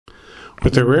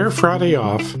With a rare Friday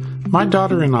off, my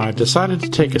daughter and I decided to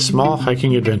take a small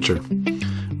hiking adventure.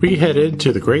 We headed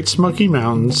to the Great Smoky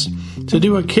Mountains to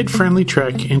do a kid-friendly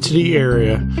trek into the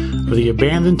area of the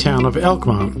abandoned town of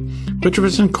Elkmont, which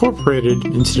was incorporated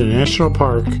into the national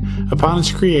park upon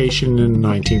its creation in the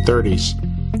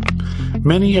 1930s.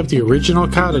 Many of the original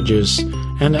cottages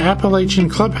and the Appalachian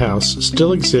Clubhouse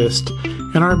still exist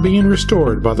and are being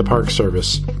restored by the Park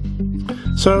Service.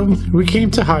 So we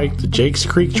came to hike the Jakes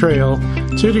Creek Trail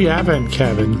to the Avent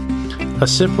Cabin, a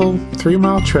simple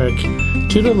 3-mile trek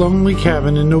to the lonely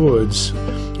cabin in the woods,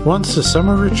 once the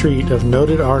summer retreat of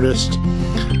noted artist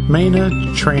Maina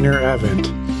Trainer Avent.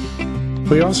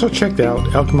 We also checked out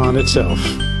Elkmont itself.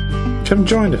 Come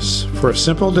join us for a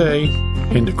simple day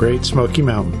in the Great Smoky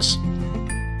Mountains.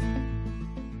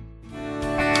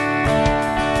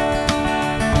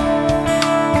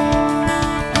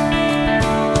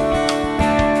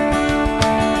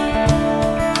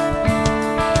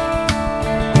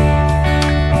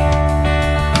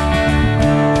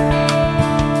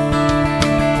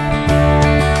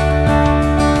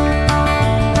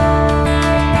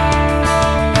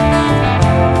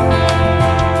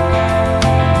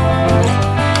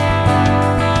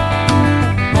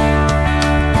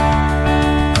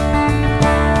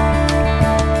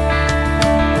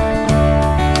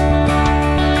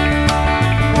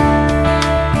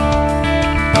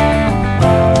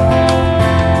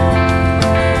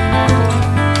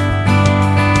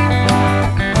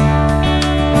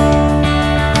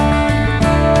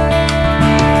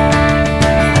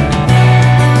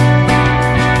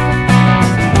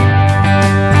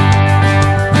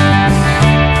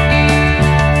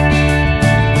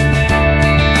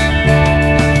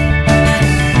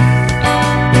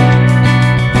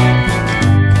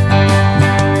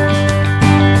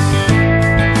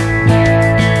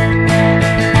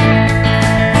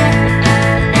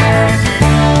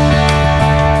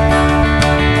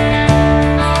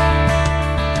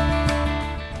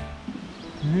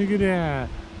 Look at that.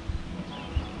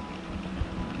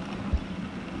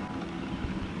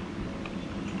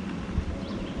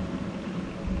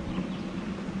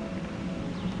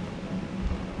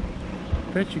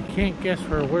 Bet you can't guess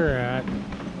where we're at.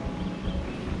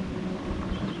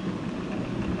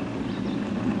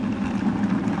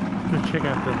 Let's check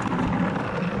out the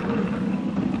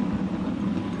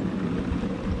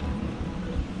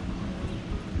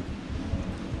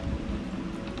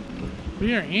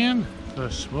We are in the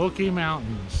Smoky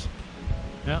Mountains.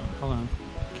 Yeah, hold on.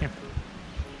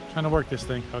 Trying to work this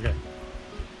thing. Okay.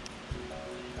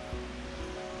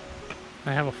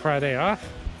 I have a Friday off,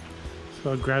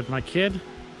 so I grabbed my kid.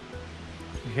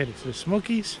 We headed to the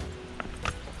Smokies.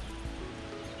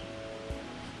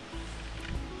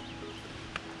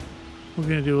 We're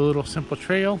gonna do a little simple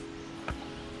trail.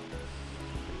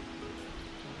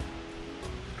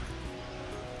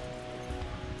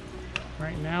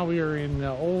 Right now we are in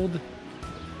the old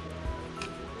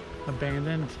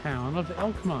abandoned town of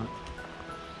Elkmont,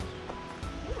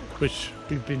 which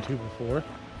we've been to before.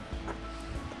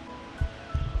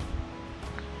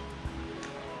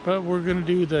 But we're gonna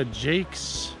do the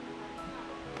Jake's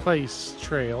Place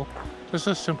Trail. Just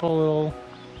a simple little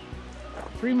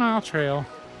 3-mile trail.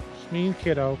 Just me and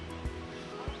kiddo.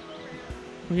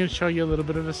 I'm gonna show you a little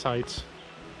bit of the sights.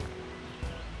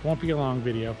 Won't be a long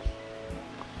video.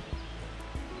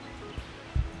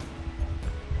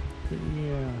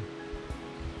 Yeah.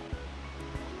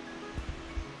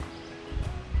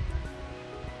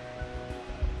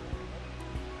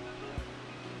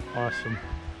 Awesome.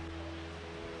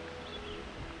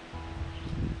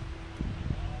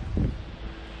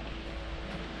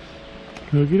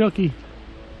 Okie dokie.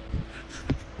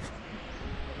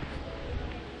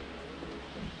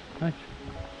 Nice.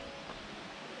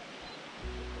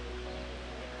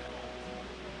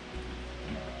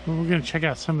 Well, we're going to check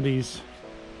out some of these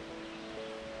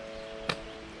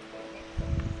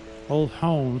old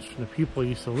homes from the people who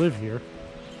used to live here.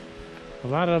 A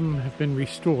lot of them have been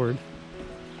restored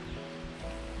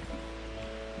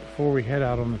before we head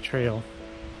out on the trail.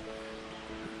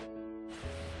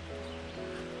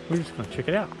 We're just going to check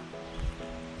it out.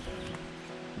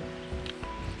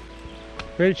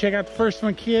 Ready to check out the first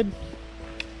one, kid?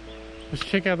 Let's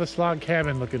check out this log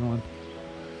cabin looking one.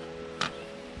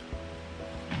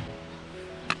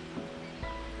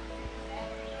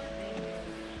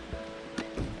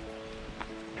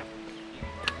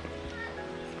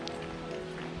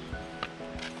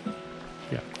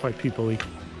 Yeah, quite people-y.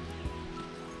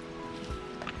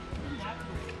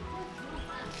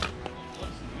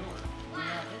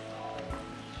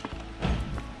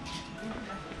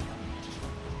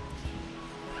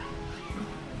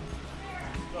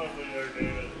 The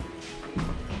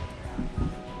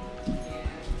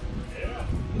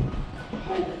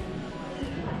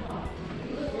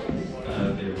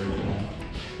original.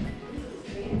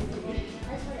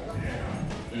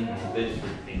 They just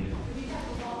repainted.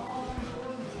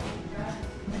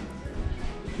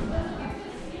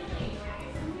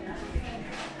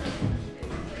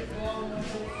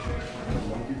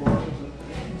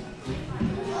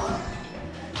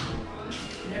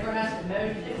 Never has to mow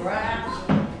the grass.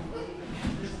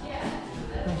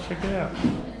 Oh, check it out.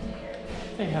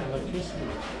 They have electricity.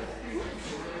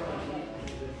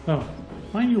 Oh,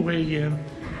 mind your way again.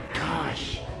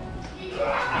 Gosh.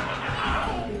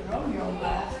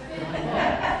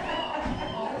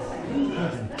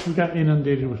 We got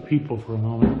inundated with people for a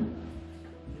moment.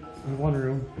 In one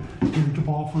room. Here's the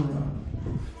ball for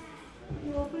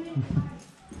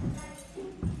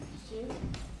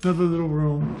another little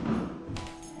room.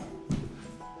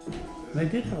 They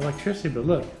did have electricity, but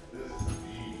look.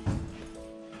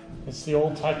 It's the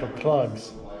old type of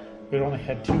plugs. It only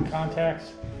had 2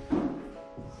 contacts.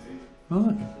 Oh,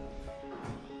 look.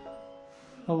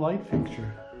 A light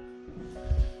fixture.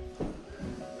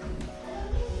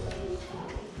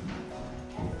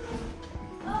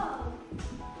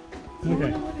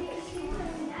 Okay.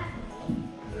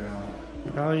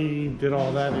 Probably did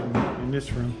all that in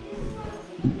this room.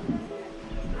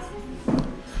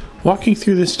 Walking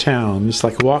through this town is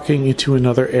like walking into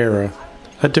another era,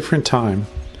 a different time,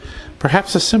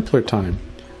 perhaps a simpler time,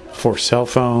 before cell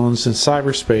phones and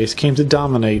cyberspace came to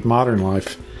dominate modern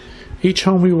life. Each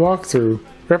home we walked through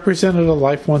represented a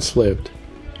life once lived.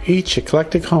 Each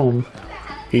eclectic home,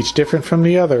 each different from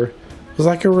the other, was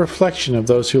like a reflection of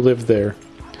those who lived there,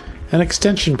 an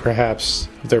extension perhaps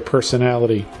of their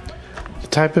personality, the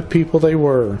type of people they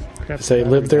were as they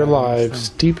lived their lives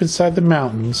deep inside the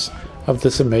mountains of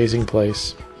this amazing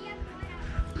place.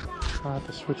 I'll have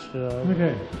to switch to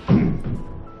okay.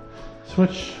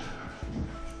 Switch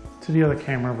to the other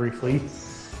camera briefly.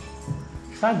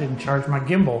 Because I didn't charge my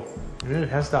gimbal. It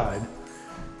has died.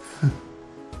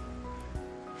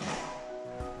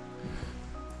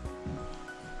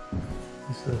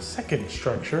 This is the second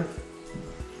structure.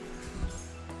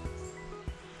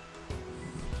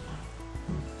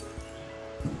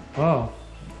 Oh.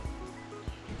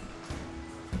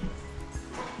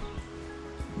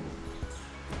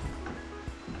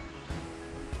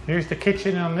 Here's the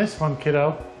kitchen on this one,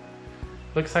 kiddo.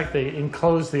 Looks like they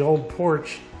enclosed the old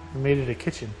porch and made it a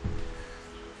kitchen.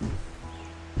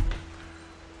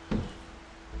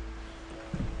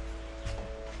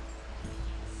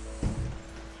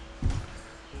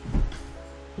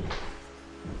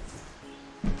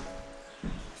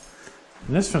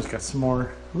 And this one's got some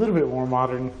more, a little bit more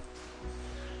modern.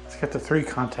 It's got the 3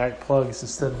 contact plugs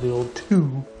instead of the old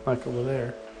 2 like over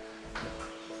there.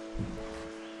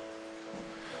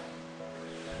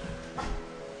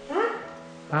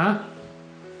 Huh?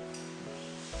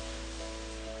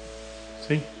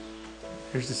 See?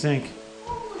 Here's the sink.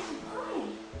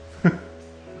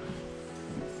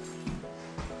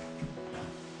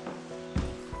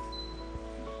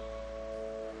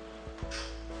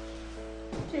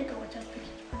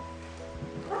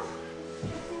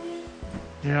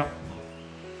 Yep.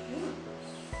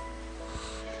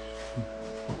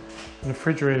 The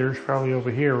refrigerator is probably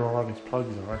over here where all these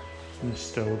plugs are. And the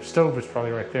stove. Stove is probably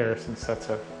right there since that's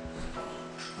a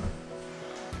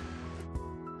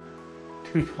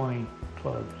 220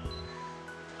 plug.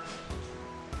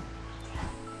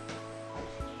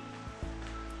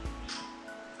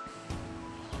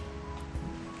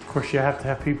 Of course, you have to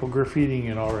have people graffitiing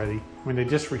it already. I mean, they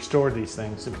just restored these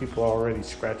things and people are already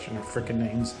scratching their freaking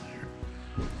names in there.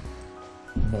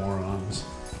 Morons.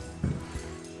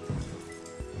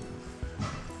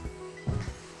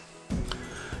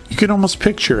 You can almost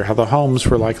picture how the homes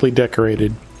were likely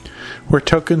decorated, where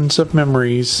tokens of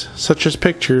memories, such as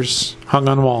pictures, hung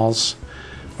on walls,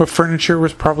 where furniture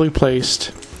was probably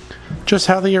placed, just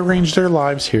how they arranged their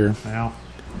lives here. Wow.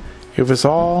 It was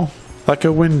all like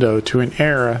a window to an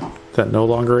era that no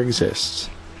longer exists.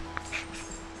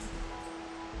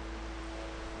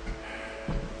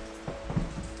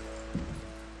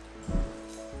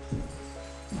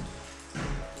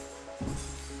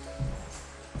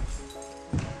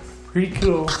 Pretty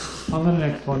cool. On the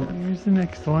next one. Here's the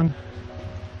next one.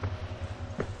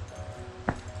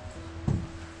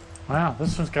 Wow,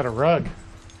 this one's got a rug.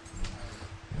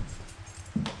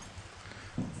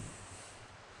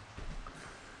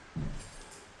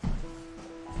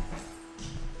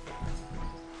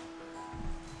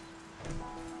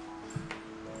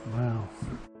 Wow.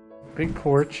 Big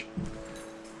porch.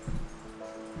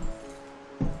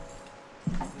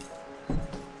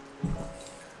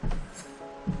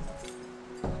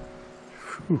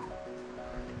 Whew.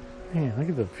 Man, look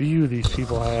at the view these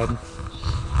people had.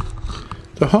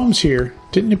 The homes here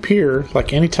didn't appear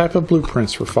like any type of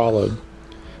blueprints were followed.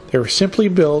 They were simply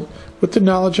built with the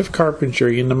knowledge of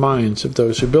carpentry in the minds of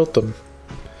those who built them.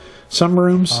 Some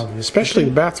rooms, especially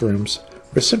the bathrooms,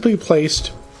 were simply placed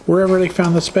wherever they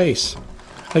found the space.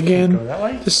 Again,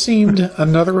 this seemed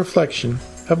another reflection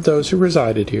of those who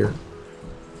resided here.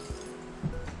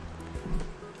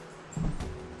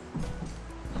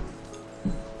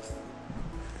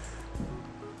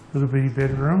 Little bitty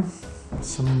bedroom,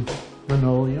 some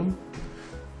linoleum.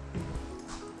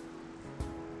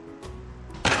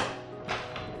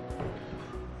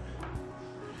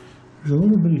 There's a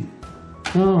little bitty.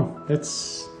 Oh,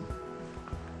 that's.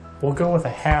 We'll go with a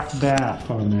half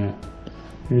bath on that.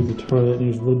 Here's the toilet.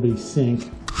 There's a little bitty sink.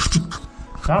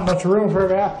 Not much room for a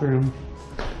bathroom,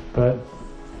 but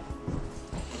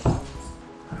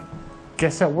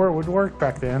guess that would work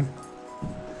back then.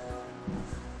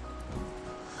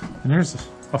 And there's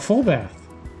a full bath.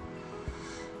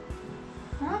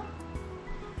 Huh?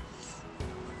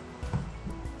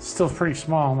 Still pretty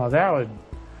small. Now that would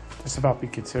just about be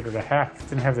considered a half.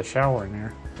 Didn't have the shower in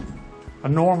there. A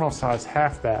normal size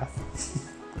half bath.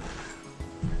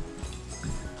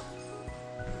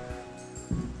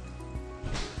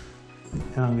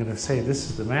 And I'm gonna say this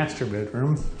is the master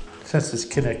bedroom since it's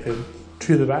connected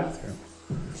to the bathroom.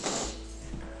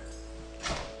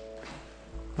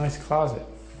 Nice closet.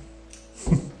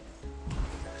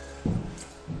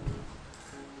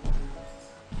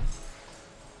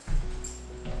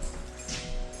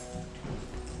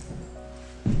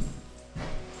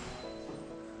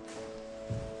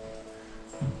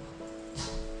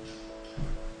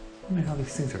 I wonder how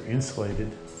these things are insulated.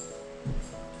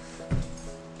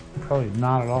 Probably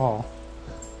not at all.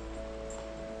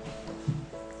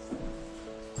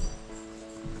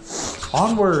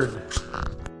 Onward!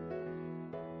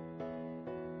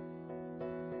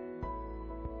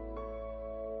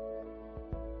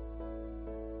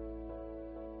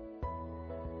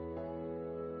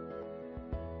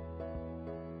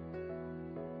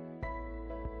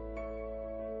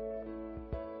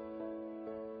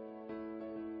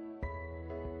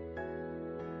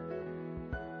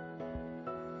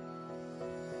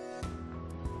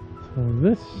 So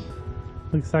this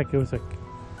looks like it was a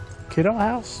kiddo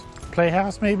house,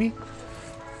 playhouse maybe.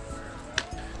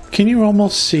 Can you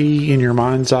almost see in your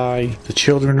mind's eye the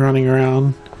children running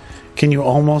around? Can you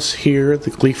almost hear the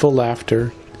gleeful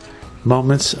laughter,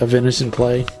 moments of innocent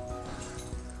play?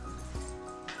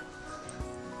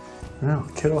 Wow,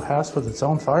 kiddo house with its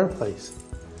own fireplace.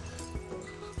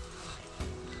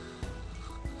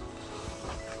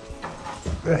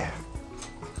 Ugh.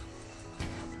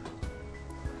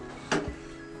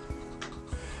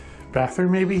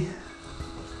 Bathroom maybe?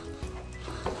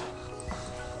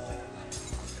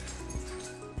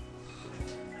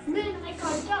 Man, I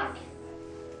got a duck.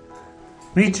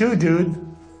 Me too, dude.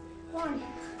 Why?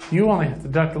 You only have to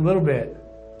duck a little bit.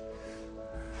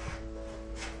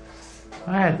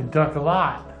 I had to duck a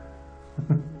lot.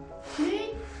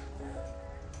 Me?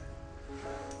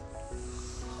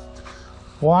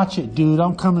 Watch it, dude.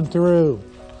 I'm coming through.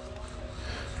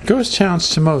 Ghost towns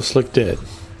to most look dead.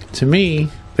 To me,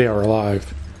 they are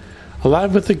alive.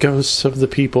 Alive with the ghosts of the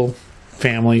people,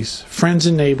 families, friends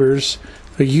and neighbors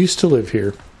who used to live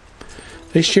here.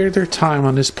 They shared their time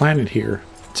on this planet here,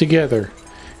 together,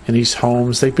 in these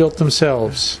homes they built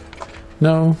themselves.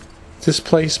 No, this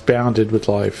place bounded with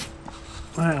life.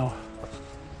 Wow.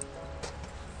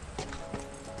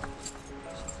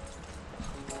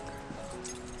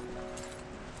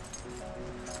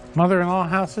 Mother-in-law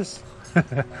houses?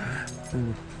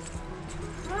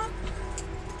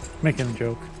 Making a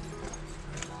joke.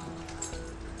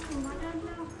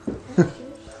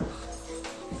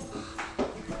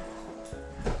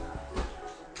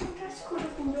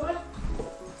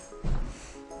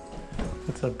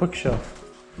 It's a bookshelf.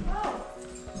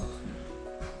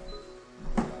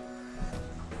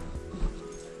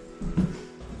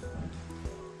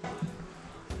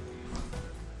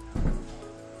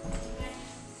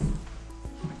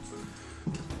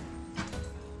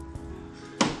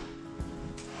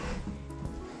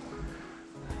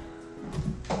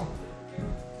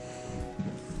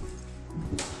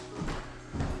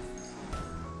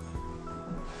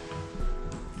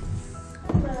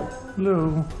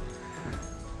 Hello.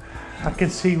 I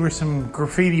can see where some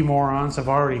graffiti morons have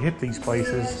already hit these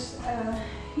places. Yes,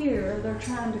 here they're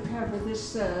trying to cover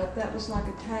this up. That was like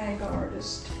a tag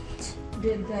artist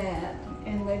did that,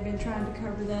 and they've been trying to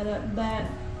cover that up.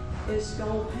 That is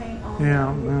gold paint on. Yeah,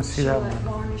 I'm gonna see that one.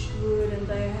 Varnished wood, and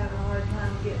they have a hard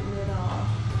time getting it off.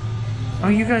 Oh,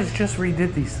 you guys just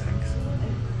redid these things.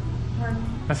 Pardon?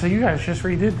 I said you guys just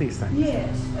redid these things.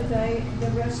 Yes,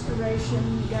 the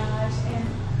restoration guys, and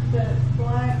the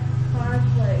black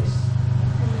fireplace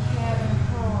in the cabin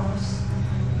across,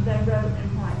 they wrote in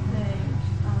white paint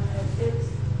on it.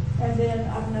 And then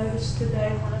I've noticed today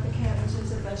one of the cabins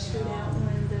has a busted out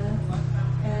window,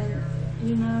 and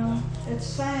you know, it's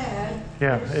sad.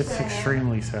 Yeah, it's sad.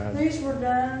 extremely sad. These were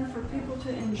done for people to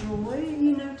enjoy,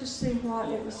 you know, to see what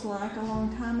it was like a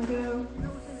long time ago,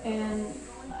 and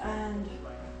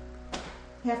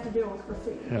have to deal with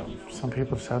graffiti. Yeah, some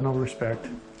people just have no respect.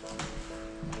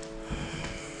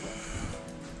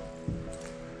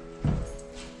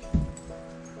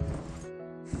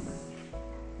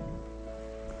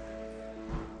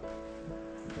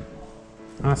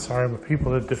 I'm sorry, but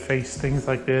people that deface things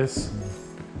like this,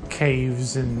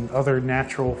 caves and other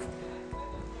natural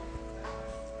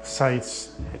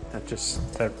sites, that's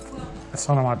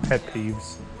one of my pet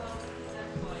peeves.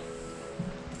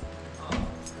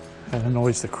 That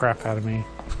annoys the crap out of me.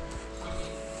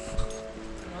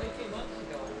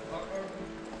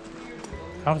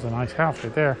 That was a nice house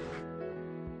right there.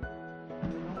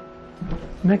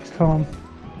 Next home.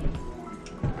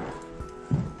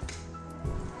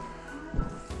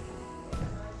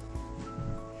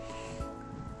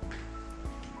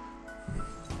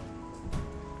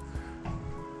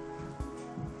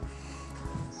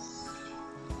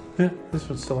 Yeah, this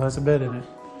one still has a bed in it.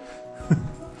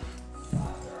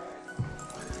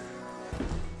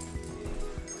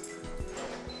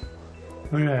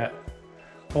 Look at that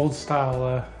old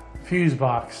style fuse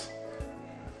box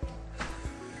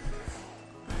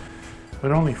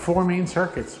with only 4 main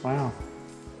circuits. Wow.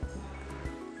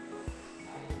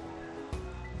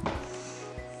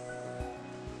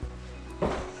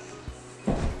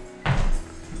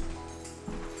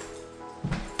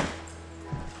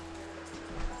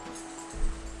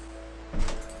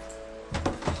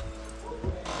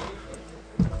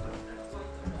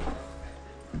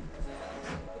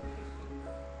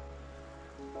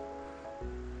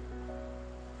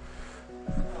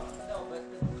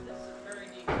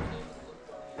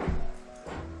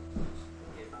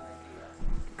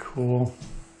 Cool.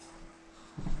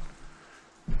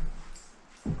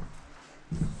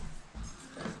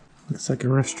 Looks like a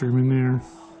restroom in there.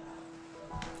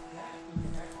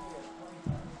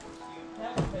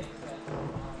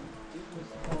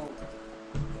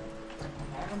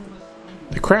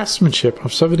 The craftsmanship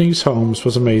of some of these homes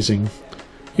was amazing.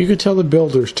 You could tell the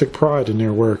builders took pride in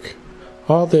their work.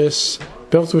 All this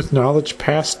built with knowledge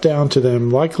passed down to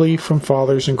them likely from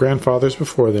fathers and grandfathers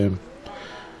before them.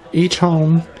 Each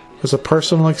home was a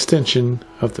personal extension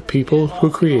of the people who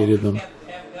created them.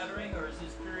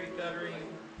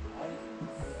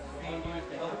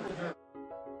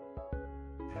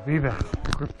 We've been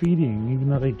graffitiing, even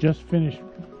though they just finished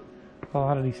a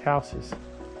lot of these houses.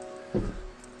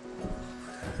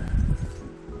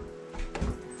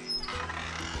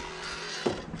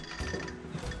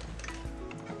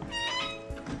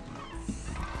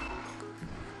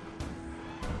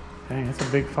 Dang, it's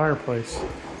a big fireplace.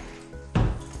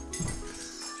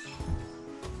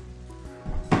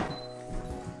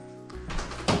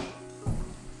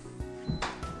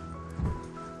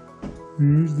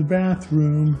 Here's the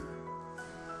bathroom.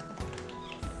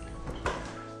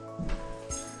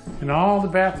 And all the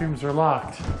bathrooms are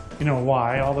locked. You know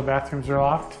why all the bathrooms are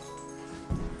locked?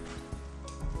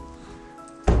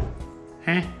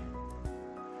 Huh?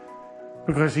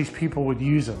 Because these people would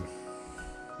use them.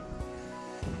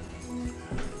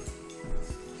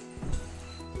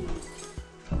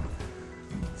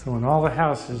 So in all the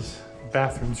houses,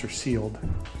 bathrooms are sealed.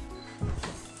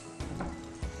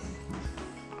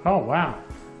 Oh, wow.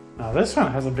 Now this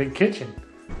one has a big kitchen.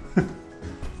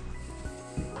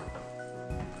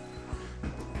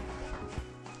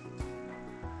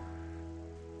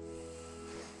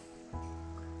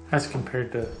 As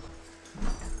compared to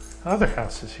other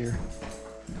houses here.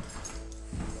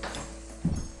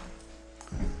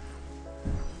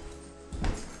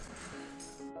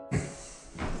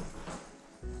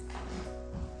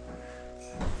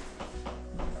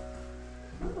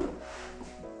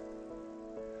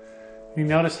 You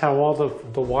notice how all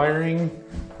the wiring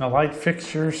and the light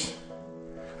fixtures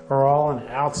are all on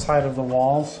the outside of the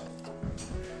walls?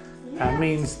 That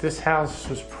means this house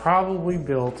was probably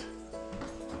built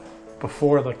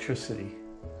before electricity.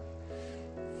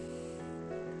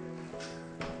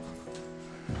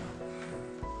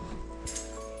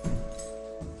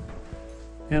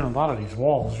 And a lot of these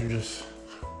walls are just,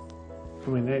 I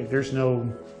mean, they're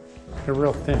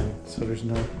real thin, so there's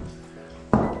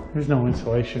no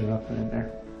insulation or nothing in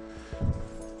there.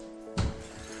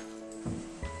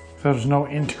 So there's no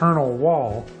internal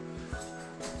wall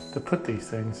to put these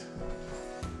things.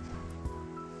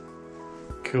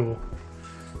 Cool.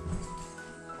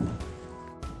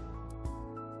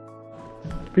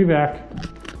 Be back.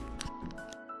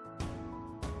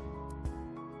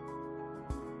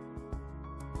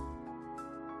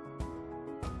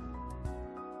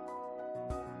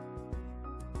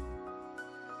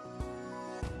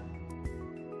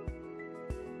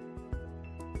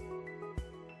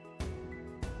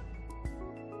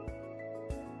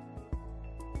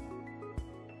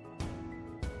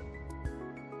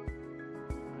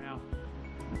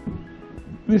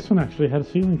 This one actually had a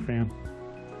ceiling fan.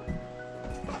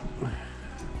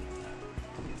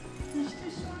 Is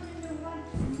this one in the right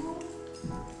room?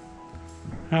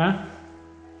 Huh?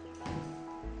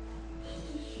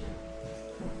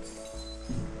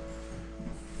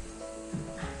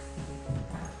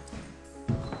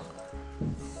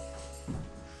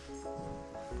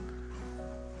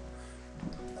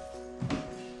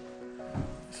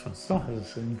 This one still has a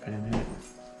ceiling fan in it.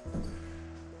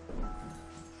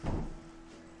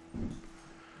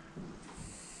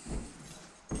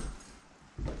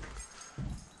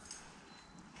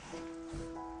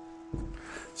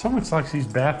 It's almost like these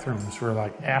bathrooms were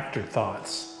like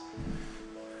afterthoughts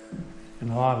in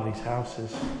a lot of these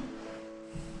houses.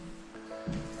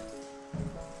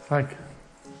 Like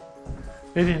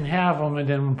they didn't have them, and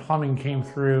then when plumbing came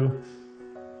through,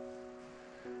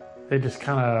 they just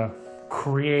kind of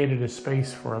created a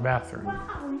space for a bathroom.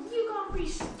 Wow, you gonna be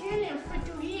skinny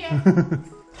for 2 years.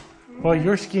 Well,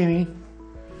 you're skinny.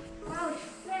 Wow, it's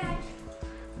fat.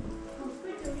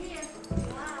 For 2 years.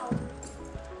 Wow.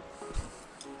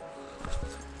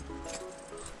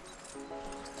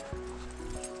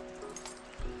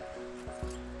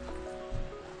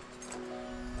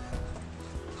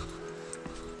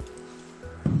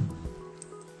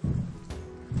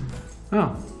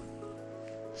 Oh,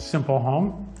 simple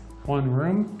home, 1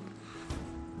 room,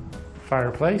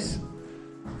 fireplace.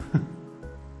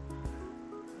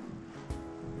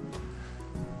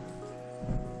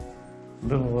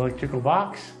 Little electrical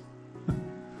box.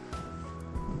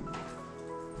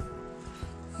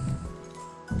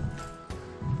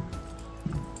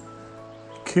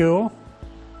 Cool.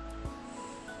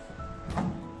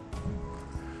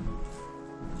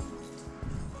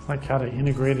 Like how they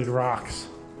integrated rocks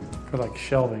for like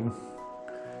shelving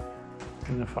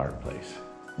in the fireplace.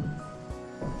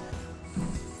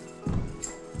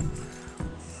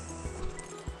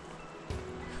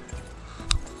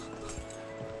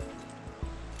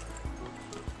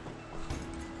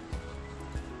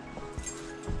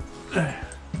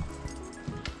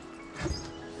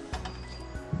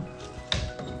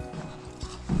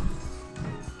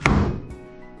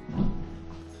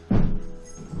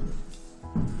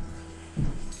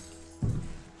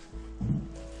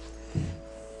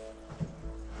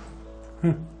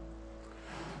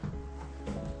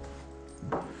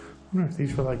 I wonder if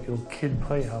these were like little kid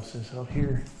playhouses out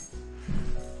here.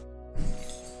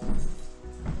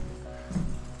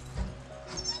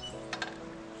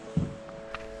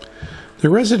 The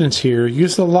residents here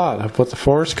used a lot of what the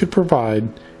forest could provide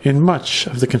in much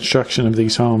of the construction of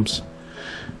these homes.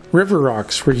 River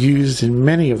rocks were used in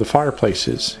many of the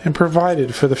fireplaces and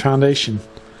provided for the foundation.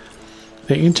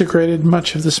 They integrated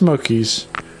much of the Smokies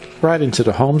right into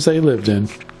the homes they lived in.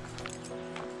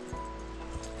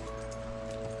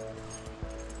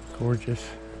 Gorgeous.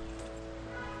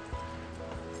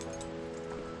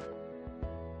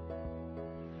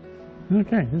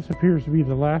 Okay, this appears to be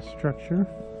the last structure.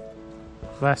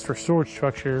 Last restored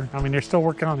structure. I mean, they're still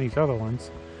working on these other ones.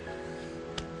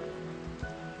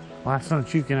 Last one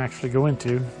that you can actually go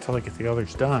into until they get the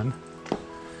others done.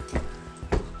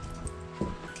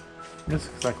 This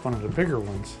looks like one of the bigger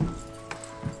ones.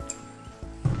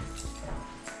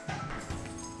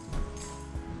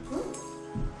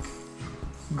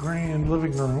 Grand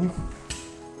living room.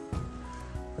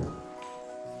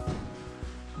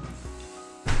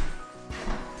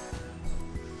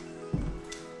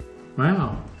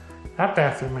 Wow, that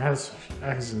bathroom has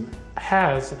an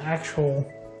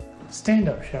actual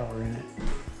stand-up shower in it.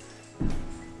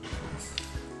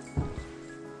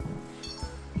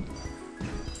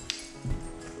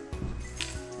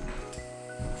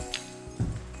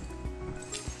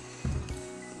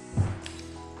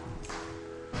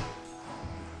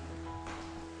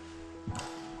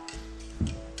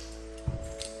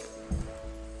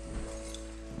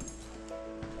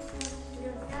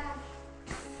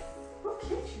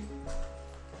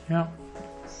 Yep.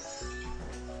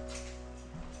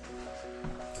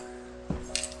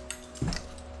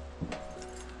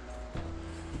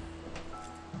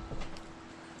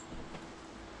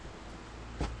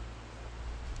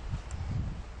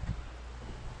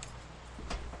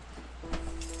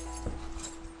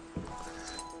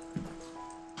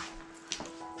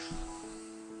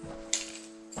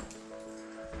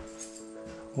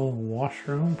 little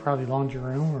washroom, probably laundry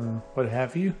room or what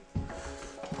have you.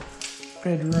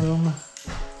 Bedroom.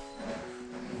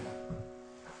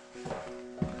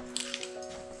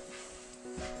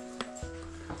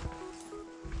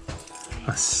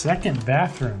 A second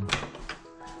bathroom.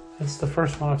 That's the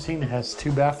first one I've seen that has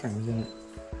 2 bathrooms in it.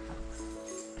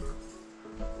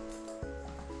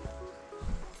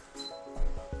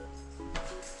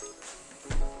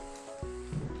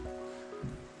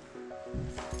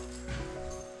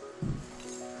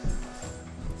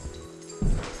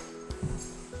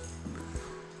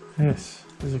 This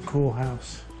is a cool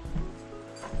house.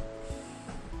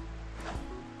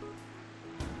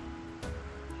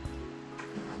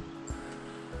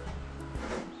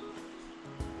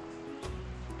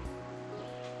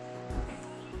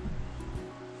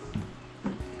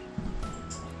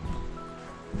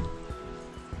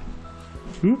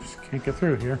 Oops, can't get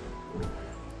through here.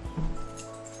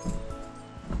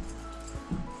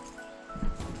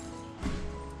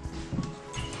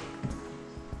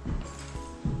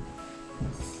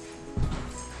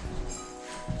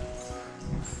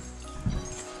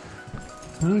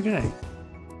 Okay.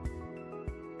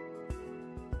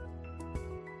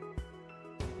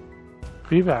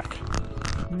 Be back.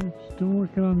 Still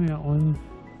working on that one.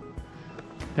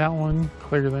 That one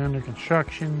clearly under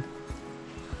construction.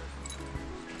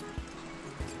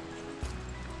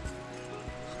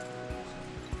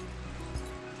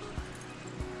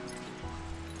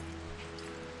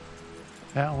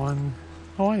 That one.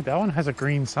 Oh wait, that one has a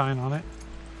green sign on it.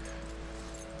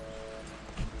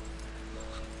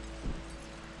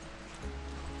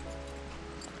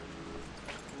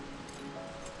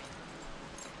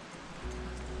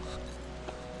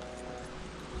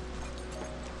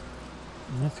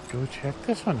 Let's go check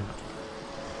this one out.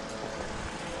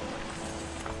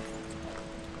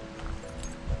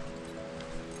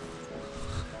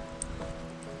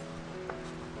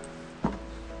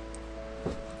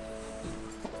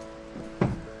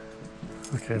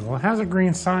 Okay, well, it has a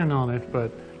green sign on it,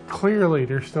 but clearly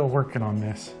they're still working on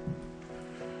this.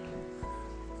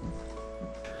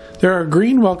 There are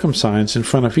green welcome signs in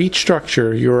front of each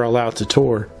structure you are allowed to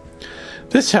tour.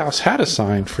 This house had a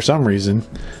sign for some reason,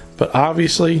 but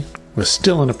obviously was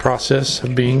still in the process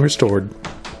of being restored.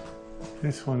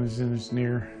 This one is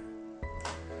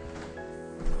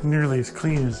nearly as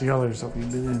clean as the others that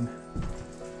we've been in.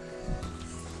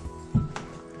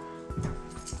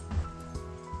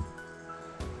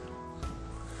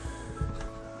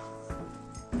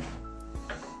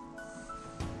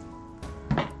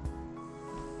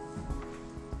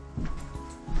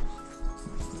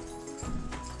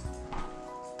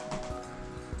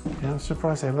 Yeah, I'm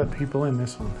surprised they let people in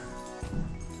this one.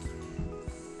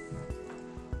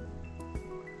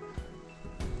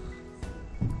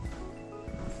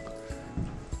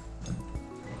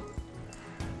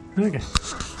 Okay,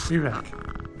 be back.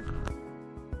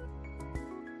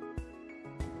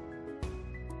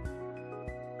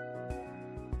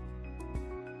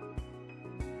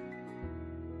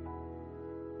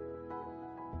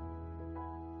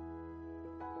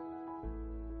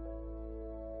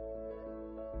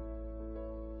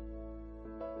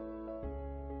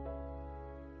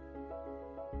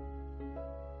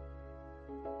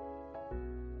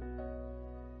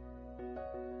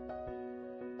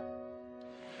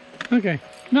 Okay,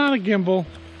 not a gimbal,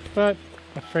 but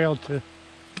I failed to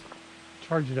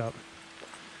charge it up.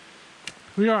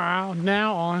 We are out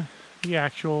now on the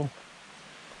actual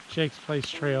Jake's Place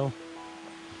trail.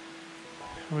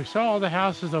 And we saw all the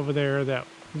houses over there that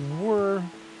were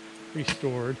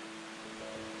restored.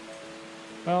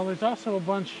 Well, there's also a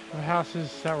bunch of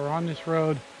houses that were on this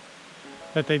road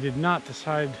that they did not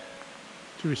decide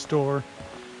to restore,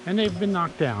 and they've been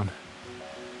knocked down.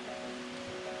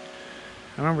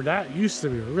 I remember that used to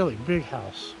be a really big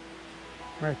house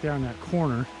right there on that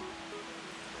corner.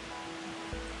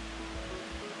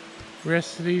 The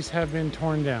rest of these have been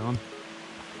torn down.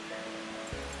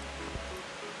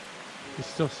 You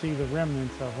still see the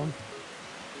remnants of them.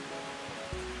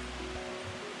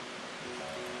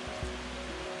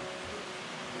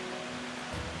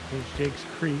 There's Jake's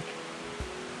Creek.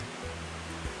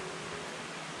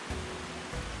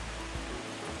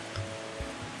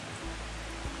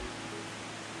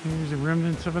 Here's the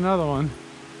remnants of another one. I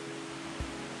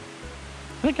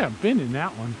think I've been in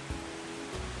that one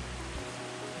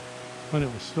when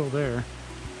it was still there.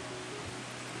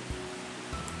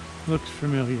 Looks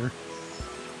familiar.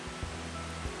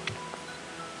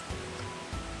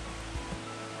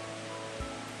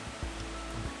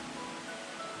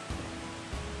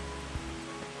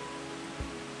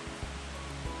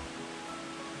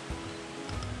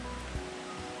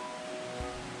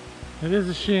 It is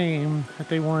a shame that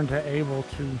they weren't able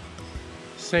to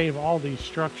save all these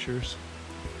structures,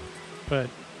 but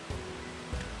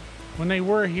when they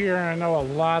were here, I know a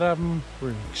lot of them were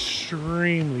in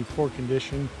extremely poor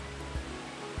condition.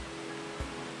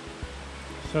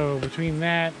 So between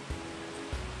that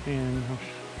and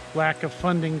lack of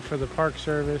funding for the Park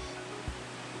Service,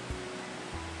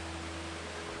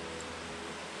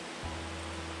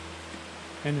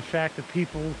 and the fact that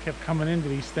people kept coming into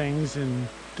these things and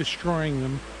destroying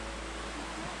them,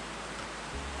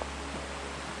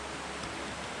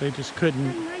 they just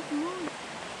couldn't.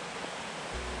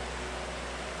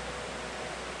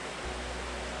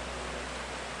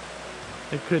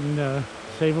 They couldn't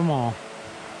save them all.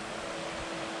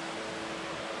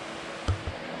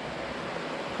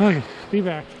 Okay, be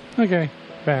back. Okay,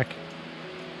 back.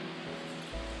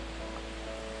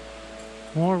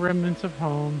 More remnants of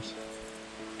homes.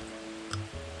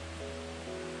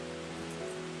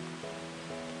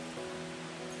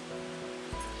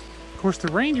 Of course,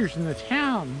 the rangers in the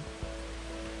town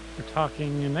were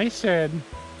talking, and they said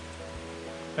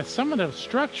that some of those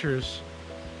structures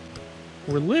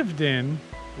were lived in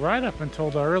right up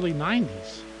until the early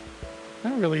 90s.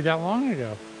 Not really that long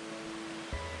ago.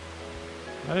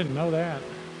 I didn't know that.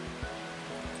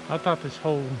 I thought this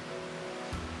whole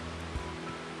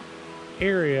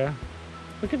area,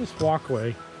 look at this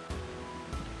walkway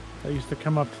that used to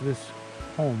come up to this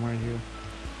home right here.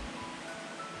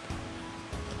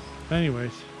 But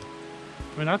anyways,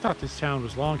 I mean, I thought this town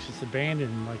was long since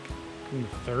abandoned, like in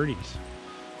the 30s.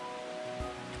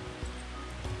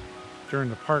 During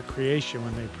the park creation,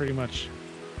 when they pretty much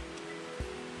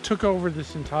took over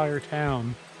this entire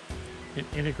town and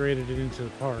integrated it into the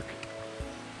park.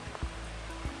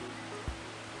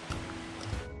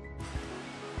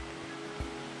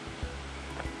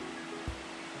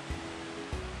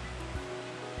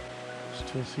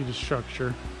 Still see the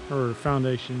structure or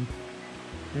foundation.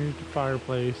 Here's the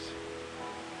fireplace.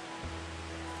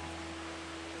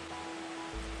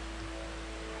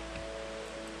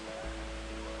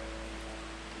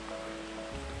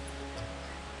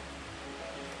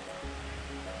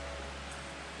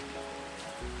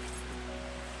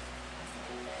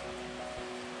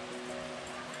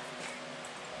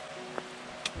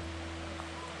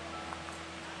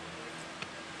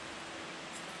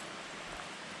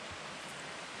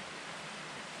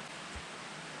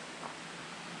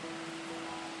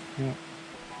 Yeah.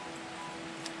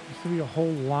 Used to be a whole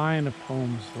line of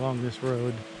homes along this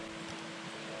road.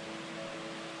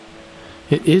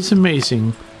 It is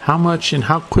amazing how much and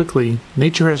how quickly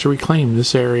nature has reclaimed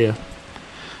this area.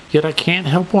 Yet I can't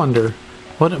help wonder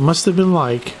what it must have been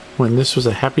like when this was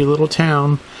a happy little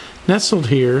town nestled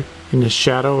here in the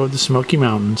shadow of the Smoky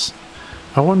Mountains.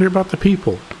 I wonder about the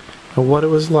people and what it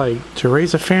was like to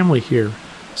raise a family here,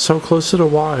 so close to the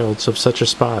wilds of such a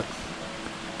spot.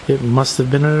 It must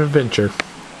have been an adventure.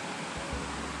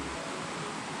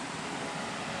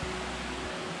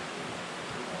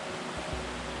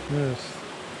 This.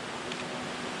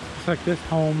 It's like this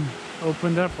home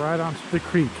opened up right onto the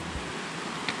creek.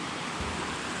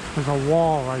 There's a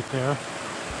wall right there.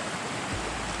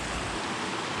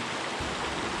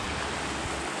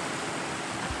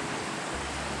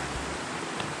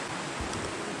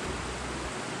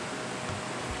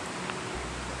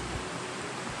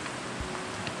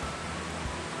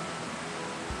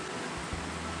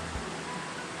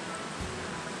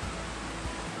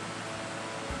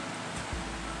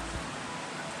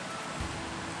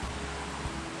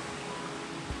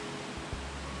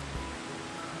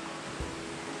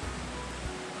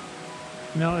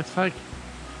 You know, it's like,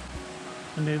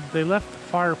 and they left the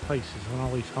fireplaces on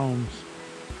all these homes.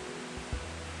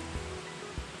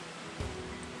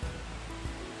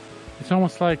 It's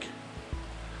almost like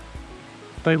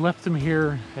they left them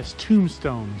here as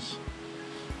tombstones.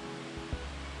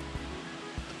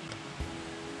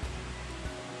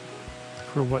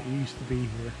 For what used to be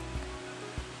here.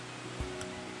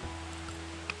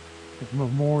 Like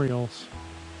memorials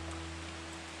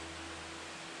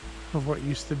of what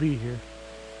used to be here.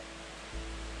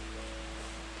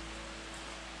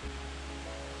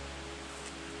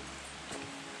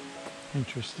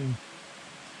 Interesting.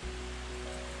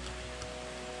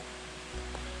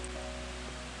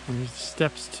 There's the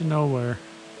steps to nowhere.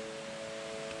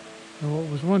 And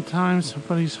what was one time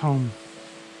somebody's home.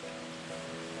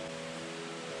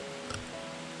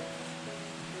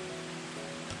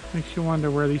 Makes you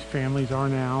wonder where these families are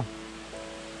now.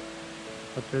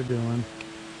 What they're doing.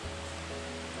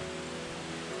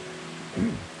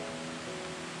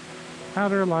 How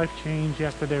their life changed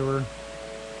after they were,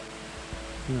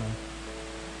 you know,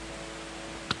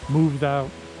 moved out.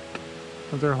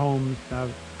 of their homes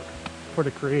for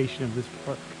the creation of this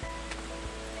park.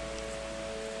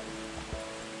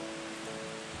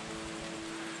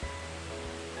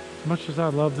 As much as I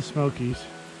love the Smokies,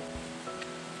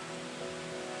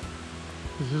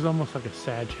 this is almost like a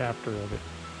sad chapter of it.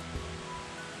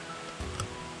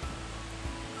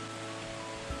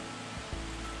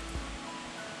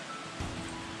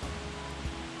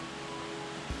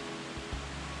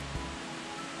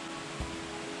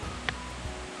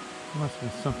 Must be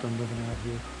something living out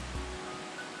here.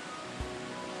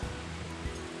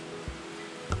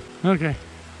 Okay.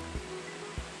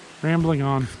 Rambling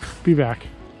on. Be back.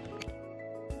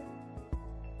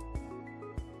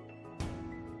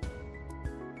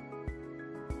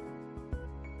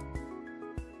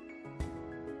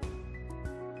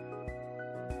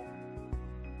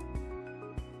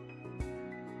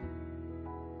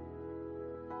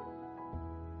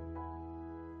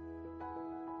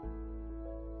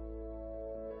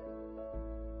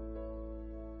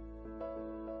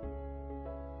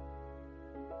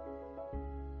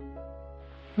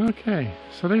 Okay,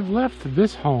 so they've left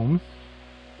this home,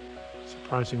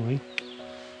 surprisingly.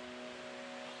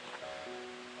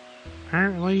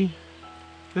 Apparently,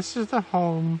 this is the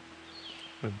home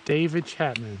of David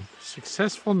Chapman, a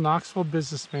successful Knoxville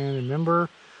businessman and member of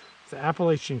the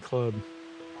Appalachian Club.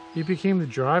 He became the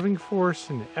driving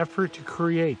force in the effort to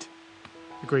create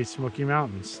the Great Smoky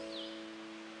Mountains.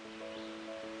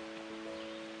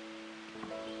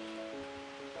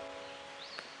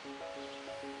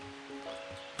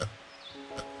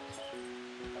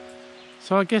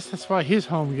 So I guess that's why his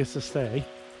home gets to stay.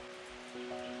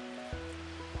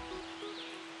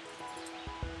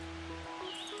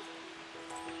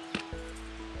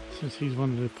 Since he's one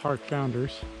of the park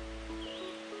founders.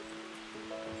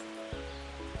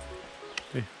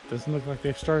 It doesn't look like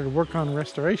they've started work on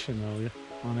restoration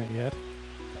though on it yet.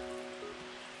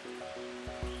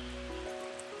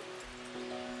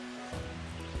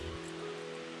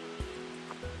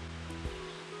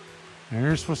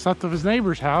 There's what's left of his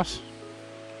neighbor's house.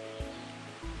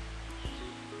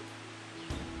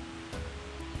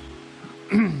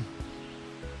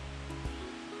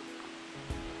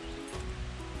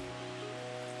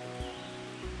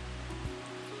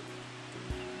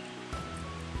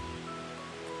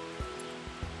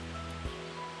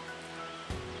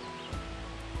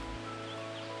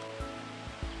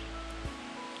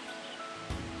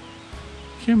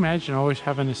 Can you imagine always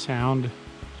having the sound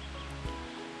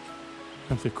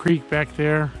of the creek back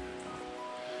there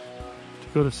to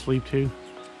go to sleep to?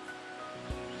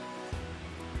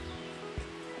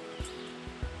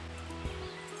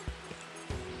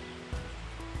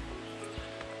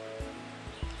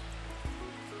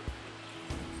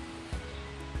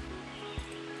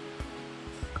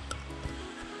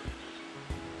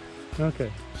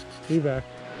 Okay, be back.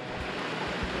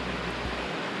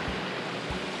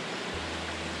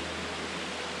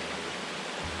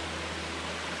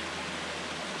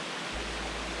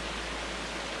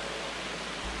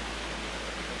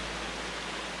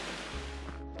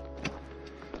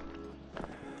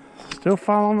 Still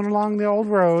following along the old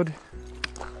road.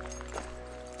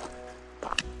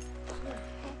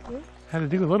 Had to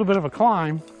do a little bit of a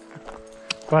climb,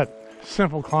 but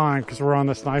simple climb because we're on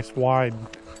this nice wide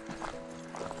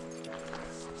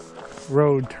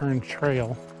road turned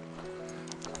trail.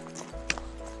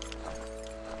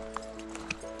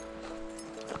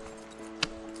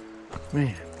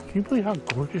 Man, can you believe how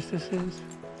gorgeous this is?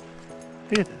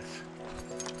 Look at this.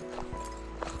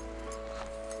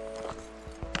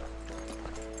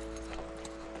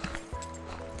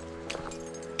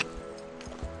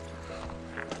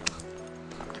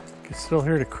 You can still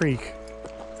hear the creek.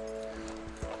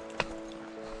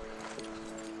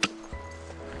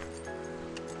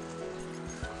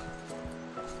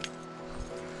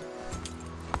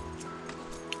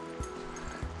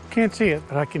 Can't see it,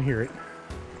 but I can hear it.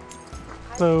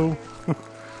 So,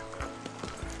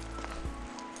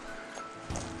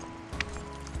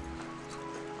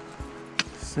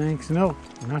 thanks. Nope,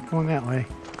 I'm not going that way.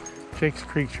 Jake's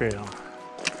Creek Trail.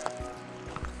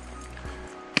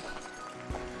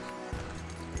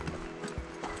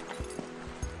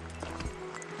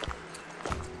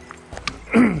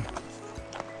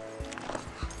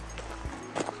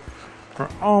 We're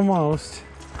almost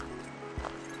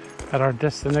at our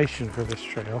destination for this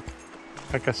trail.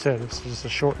 Like I said, this is just a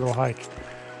short little hike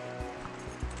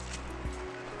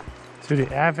to the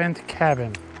Avent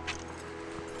Cabin,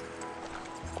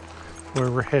 where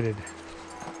we're headed.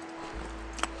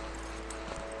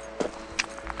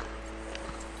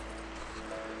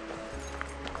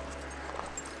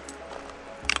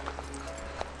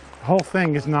 The whole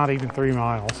thing is not even 3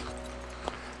 miles.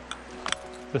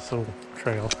 this little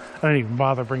trail. I didn't even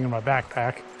bother bringing my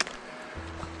backpack.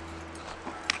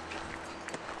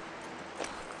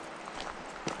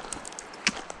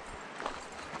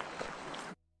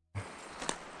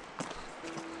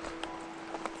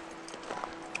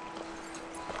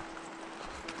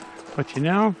 But you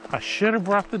know, I should have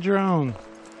brought the drone.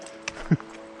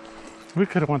 We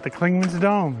could have went to Klingman's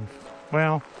Dome.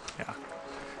 Well, yeah,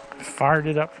 fired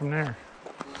it up from there.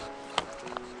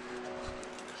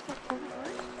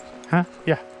 Huh?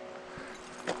 Yeah.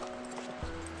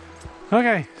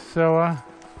 Okay, so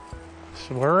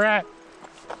where we're at,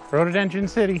 Rhododendron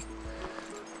City.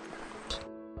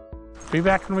 Be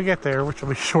back when we get there, which will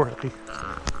be shortly.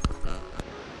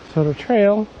 So the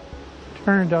trail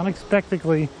turned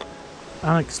unexpectedly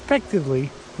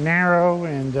narrow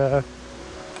and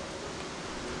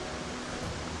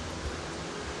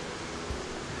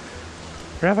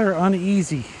rather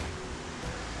uneasy.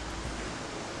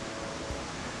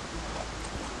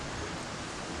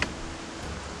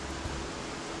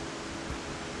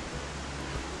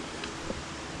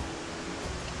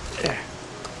 Yeah.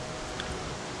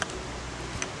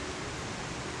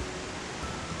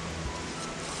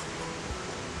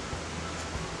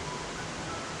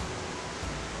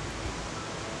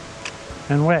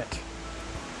 And wet.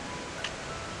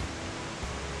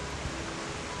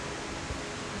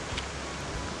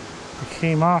 We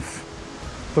came off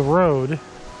the road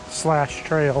 /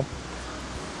 trail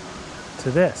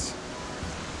to this.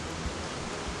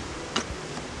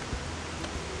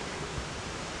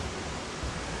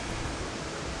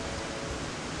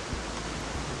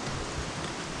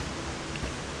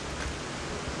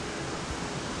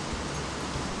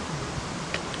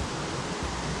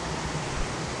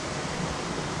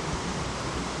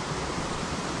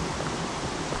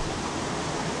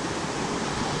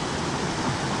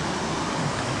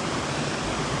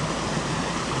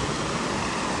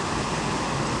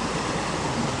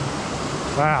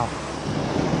 Wow.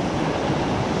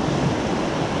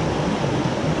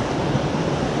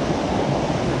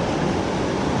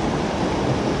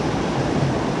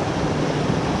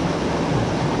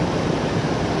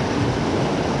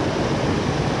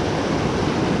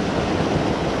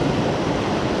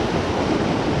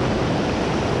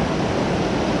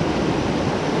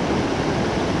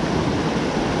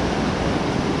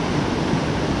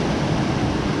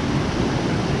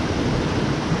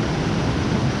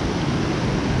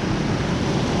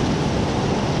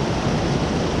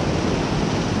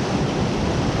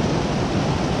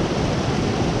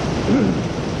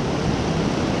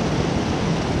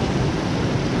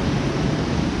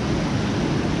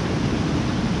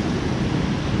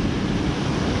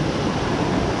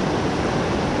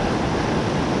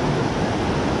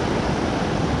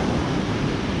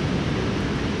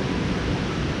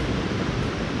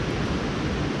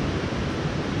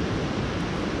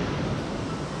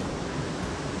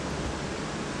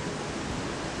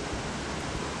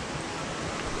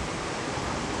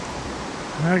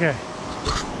 Okay,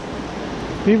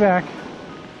 be back.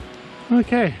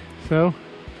 Okay, so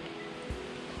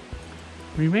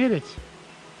we made it.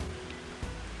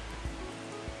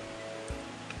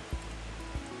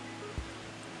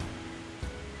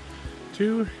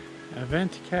 To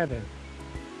Avent Cabin.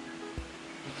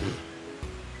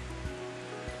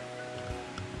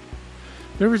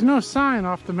 There was no sign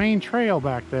off the main trail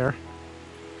back there.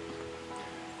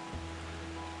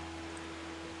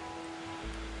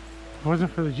 If it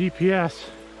wasn't for the GPS,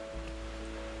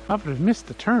 I would have missed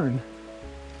the turn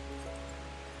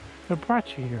that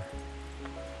brought you here.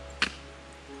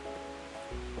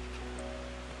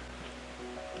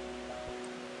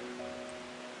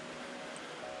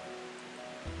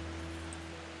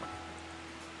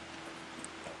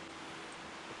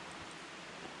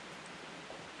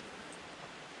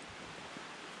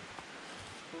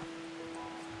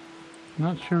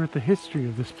 Not sure what the history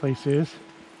of this place is.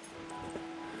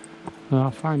 Well,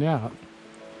 I'll find out.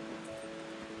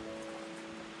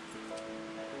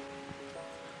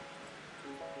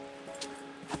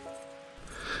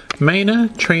 Maina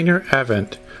Trainer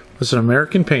Avent was an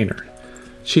American painter.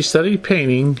 She studied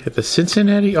painting at the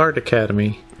Cincinnati Art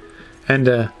Academy and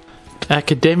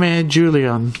Académie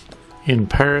Julian in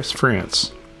Paris,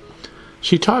 France.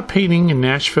 She taught painting in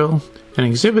Nashville and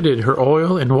exhibited her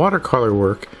oil and watercolor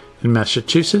work in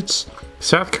Massachusetts,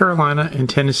 South Carolina, and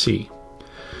Tennessee.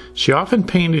 She often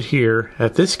painted here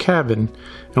at this cabin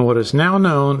in what is now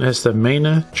known as the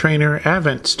Maina Trainer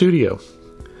Avent Studio.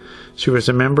 She was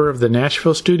a member of the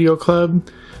Nashville Studio Club,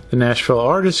 the Nashville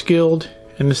Artists Guild,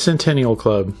 and the Centennial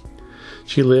Club.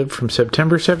 She lived from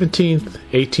September 17,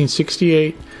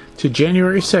 1868 to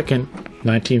January 2,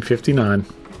 1959.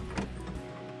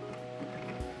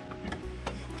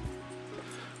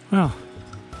 Well,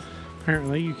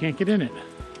 apparently you can't get in it.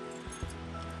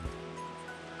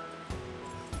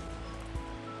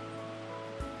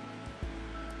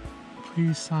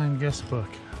 Please sign guest book.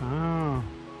 Oh.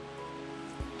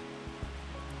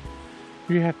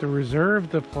 You have to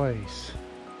reserve the place.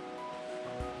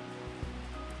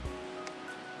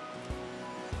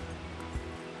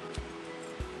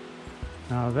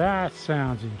 Now that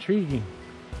sounds intriguing.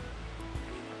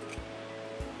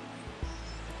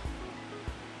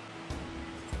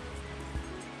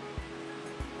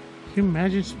 Can you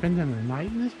imagine spending the night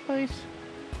in this place?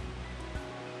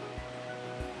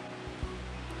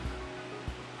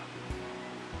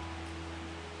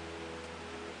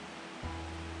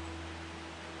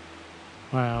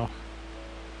 Wow.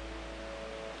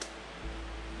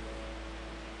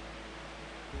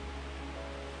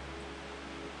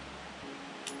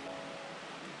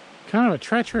 Kind of a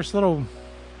treacherous little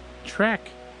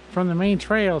trek from the main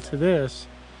trail to this.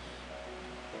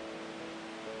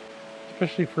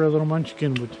 Especially for a little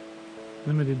munchkin with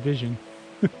limited vision.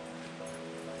 I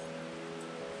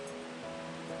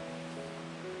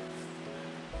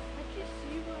just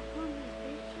see what on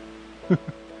this beach.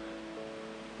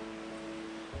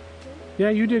 Yeah,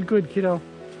 you did good, kiddo.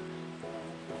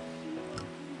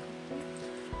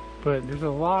 But there's a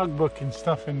logbook and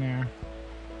stuff in there.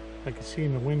 I can see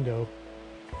in the window.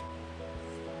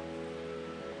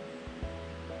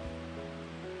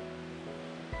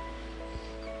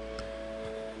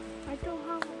 I don't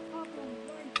have a problem with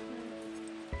life.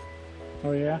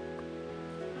 Oh yeah?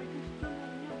 I just don't know.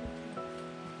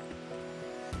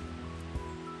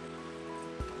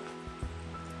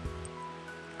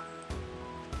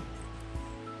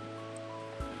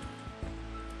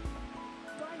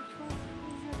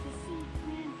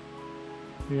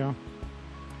 Yeah.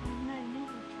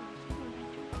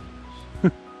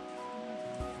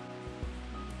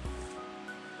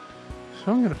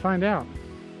 So I'm gonna find out.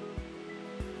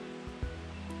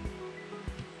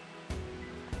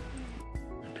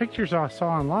 The pictures I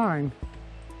saw online,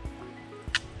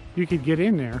 you could get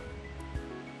in there.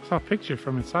 I saw a picture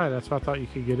from inside, that's why I thought you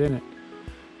could get in it.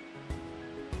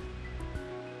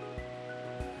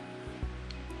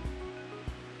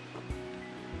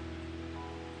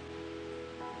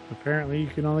 Apparently you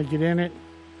can only get in it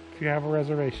if you have a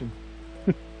reservation.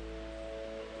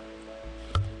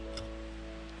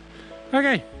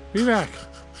 Okay, be back.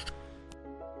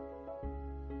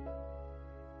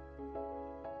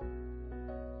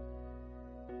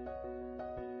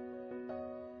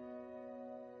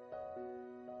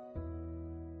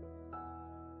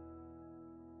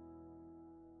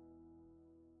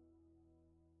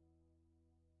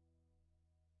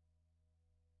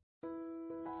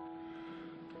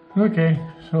 Okay,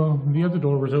 so the other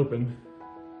door was open.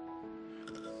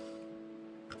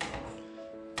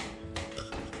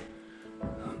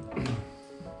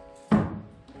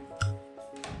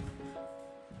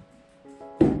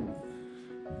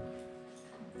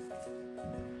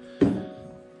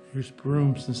 Here's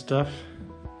brooms and stuff.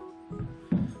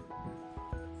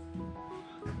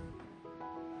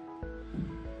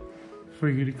 For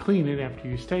you to clean it after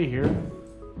you stay here.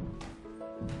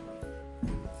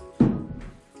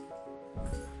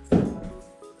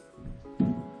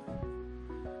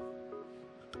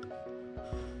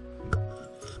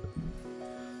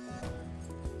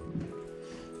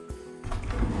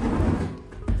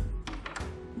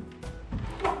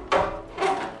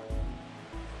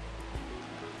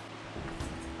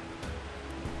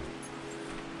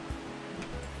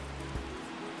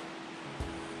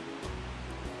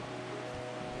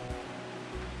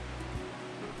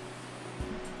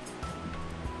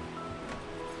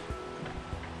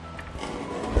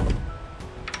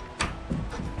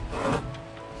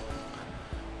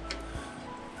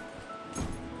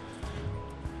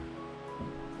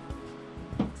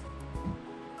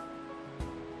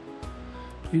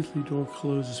 Please leave door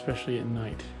closed, especially at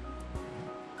night.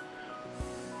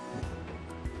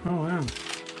 Oh wow.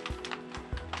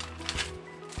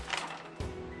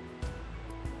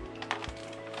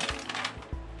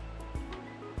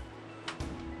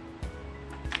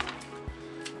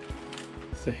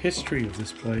 It's the history of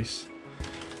this place.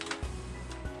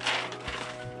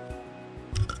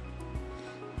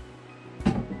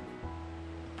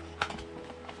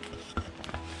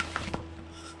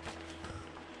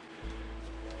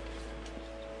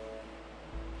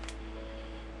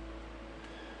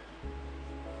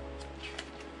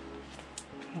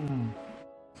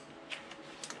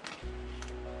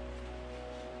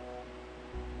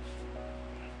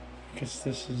 I guess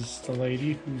this is the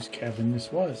lady whose cabin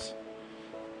this was.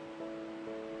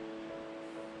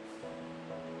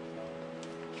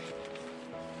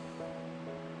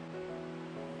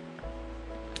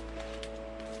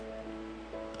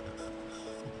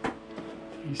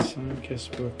 Signed kiss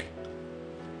book.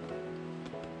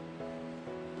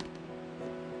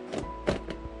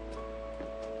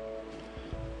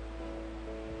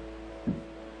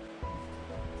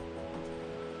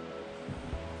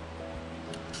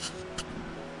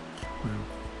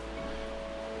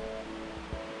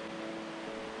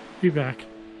 Be back.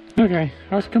 Okay,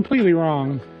 I was completely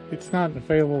wrong. It's not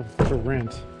available for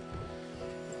rent.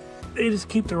 They just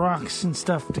keep the rocks and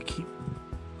stuff to keep,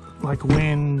 like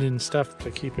wind and stuff to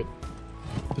keep it,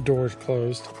 the doors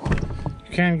closed.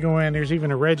 You can go in, there's even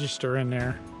a register in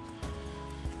there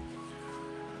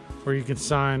where you can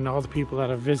sign all the people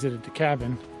that have visited the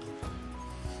cabin.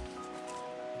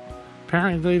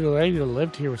 Apparently the lady that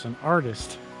lived here was an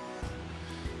artist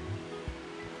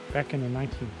back in the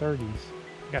 1930s.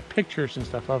 Got pictures and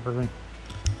stuff of her and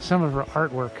some of her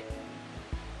artwork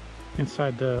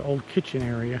inside the old kitchen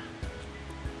area.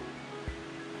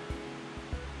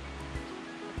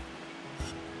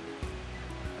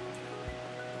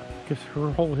 Gives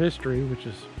her whole history, which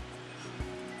is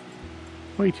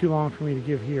way too long for me to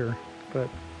give here, but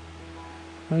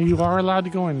well, you are allowed to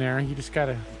go in there. You just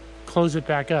gotta close it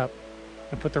back up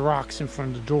and put the rocks in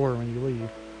front of the door when you leave.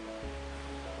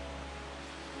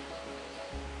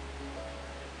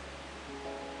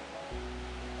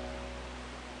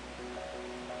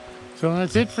 So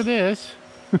that's it for this.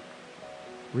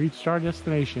 Reached our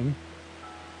destination.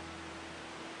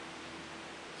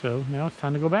 So now it's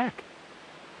time to go back.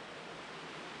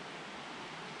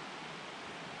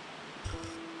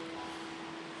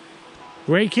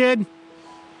 Great, kid.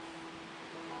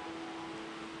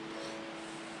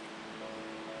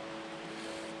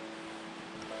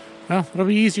 Well, it'll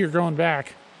be easier going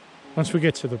back once we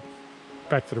get to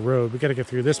back to the road. We got to get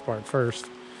through this part first.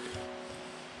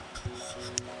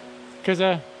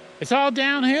 Because it's all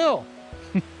downhill.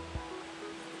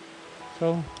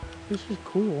 So this is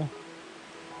cool.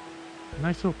 A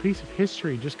nice little piece of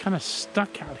history just kind of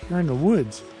stuck out here in the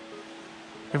woods.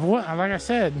 Like I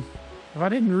said, if I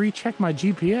didn't recheck my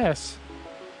GPS,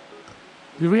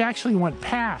 we actually went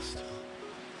past.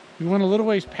 We went a little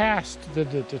ways past the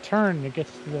turn that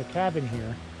gets to the cabin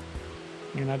here.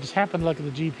 And I just happened to look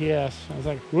at the GPS. I was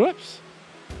like, whoops.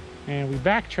 And we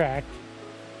backtracked.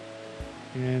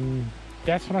 And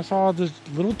that's when I saw this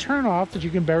little turnoff that you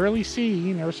can barely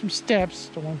see. And there were some steps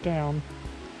that went down.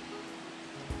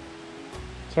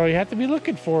 So you have to be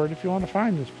looking for it if you want to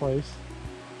find this place.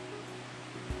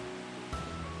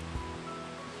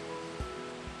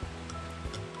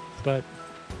 But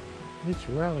it's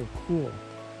rather cool.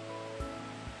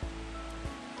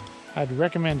 I'd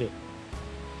recommend it.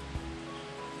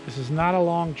 This is not a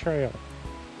long trail.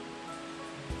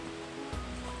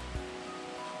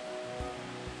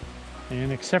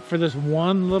 And except for this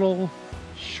one little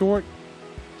short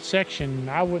section,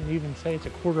 I wouldn't even say it's a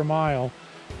quarter mile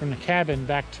from the cabin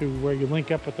back to where you link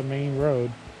up with the main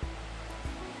road.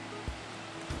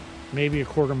 Maybe a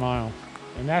quarter mile.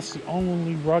 And that's the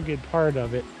only rugged part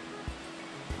of it,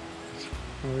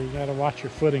 where you gotta watch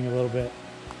your footing a little bit.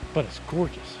 But it's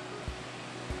gorgeous.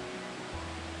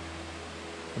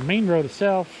 The main road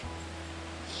itself,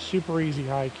 super easy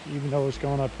hike, even though it's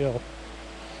going uphill.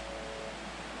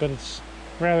 But it's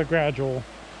rather gradual.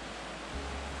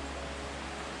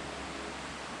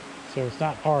 So it's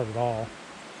not hard at all.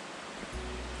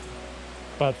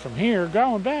 But from here,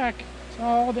 going back, it's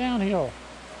all downhill.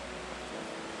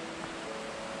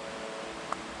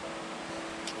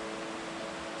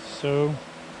 So,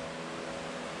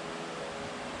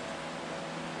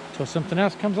 until something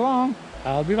else comes along,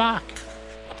 I'll be back.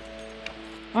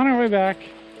 On our way back,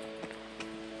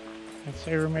 I'd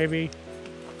say we're maybe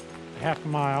half a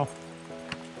mile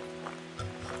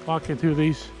walking through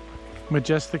these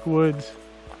majestic woods.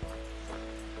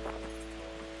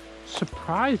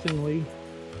 Surprisingly,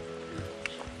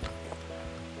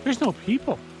 there's no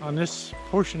people on this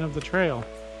portion of the trail.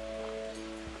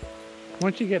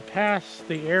 Once you get past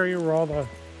the area where all the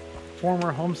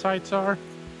former home sites are,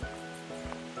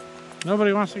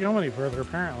 nobody wants to go any further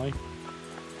apparently.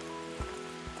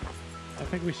 I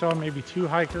think we saw maybe 2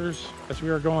 hikers as we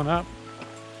were going up.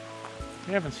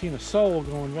 We haven't seen a soul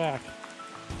going back,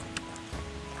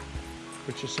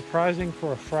 which is surprising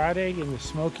for a Friday in the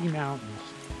Smoky Mountains.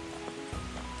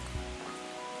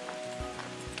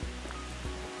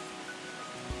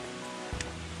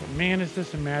 But man, is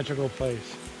this a magical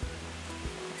place.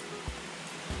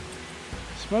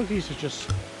 Smokies are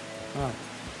just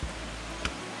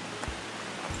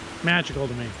magical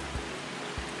to me.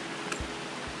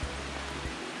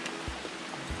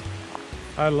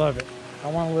 I love it. I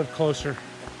want to live closer.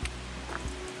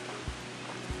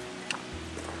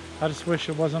 I just wish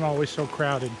it wasn't always so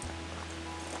crowded.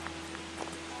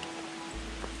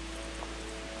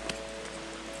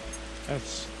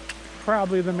 That's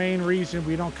probably the main reason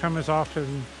we don't come as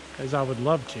often as I would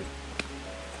love to.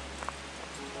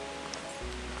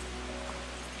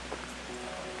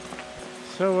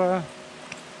 So,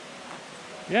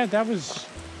 yeah, that was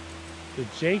the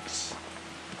Jake's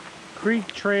Creek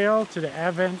Trail to the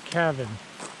Avent Cabin.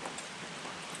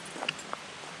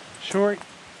 Short,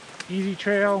 easy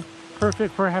trail,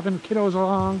 perfect for having kiddos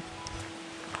along.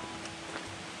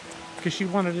 Because she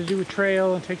wanted to do a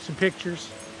trail and take some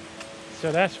pictures.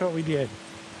 So that's what we did.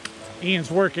 Ian's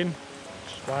working,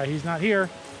 which is why he's not here.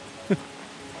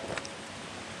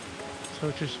 So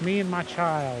it's just me and my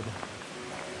child.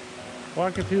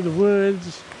 Walking through the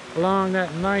woods, along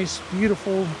that nice,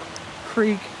 beautiful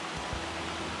creek.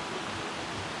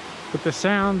 With the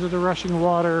sounds of the rushing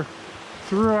water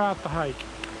throughout the hike.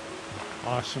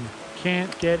 Awesome.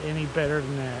 Can't get any better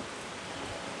than that.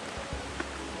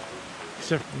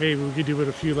 Except maybe we could do with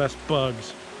a few less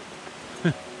bugs.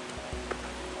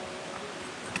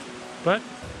 But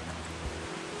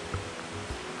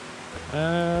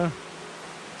that's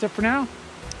it for now.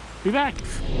 Be back.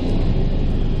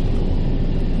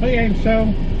 Okay,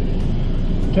 so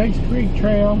Jake's Creek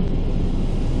Trail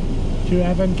to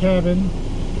Avent Cabin.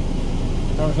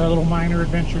 That was our little minor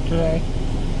adventure today.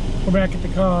 We're back at the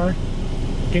car,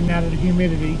 getting out of the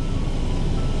humidity,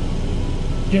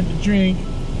 getting a drink,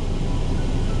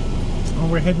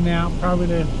 and we're heading out probably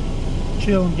to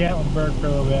chill in Gatlinburg for a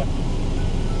little bit.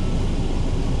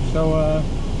 So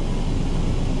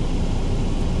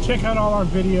check out all our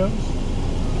videos.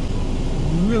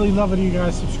 Really love it if you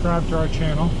guys subscribe to our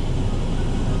channel,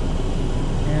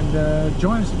 and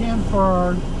join us again for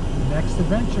our next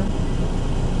adventure.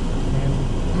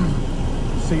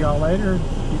 And see y'all later.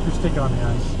 Keep your stick on the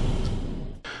ice.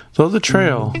 Though the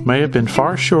trail may have been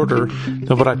far shorter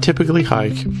than what I typically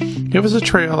hike, it was a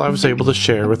trail I was able to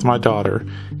share with my daughter,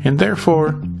 and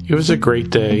therefore it was a great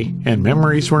day and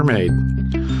memories were made.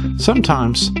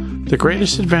 Sometimes the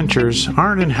greatest adventures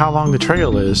aren't in how long the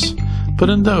trail is, but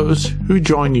in those who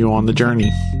join you on the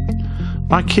journey.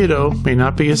 My kiddo may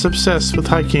not be as obsessed with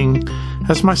hiking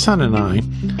as my son and I,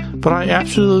 but I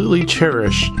absolutely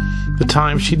cherish the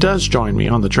time she does join me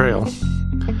on the trail.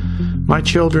 My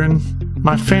children,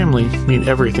 my family mean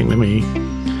everything to me,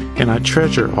 and I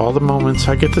treasure all the moments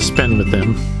I get to spend with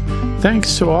them.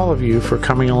 Thanks to all of you for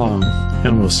coming along,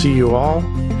 and we'll see you all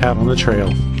out on the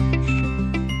trail.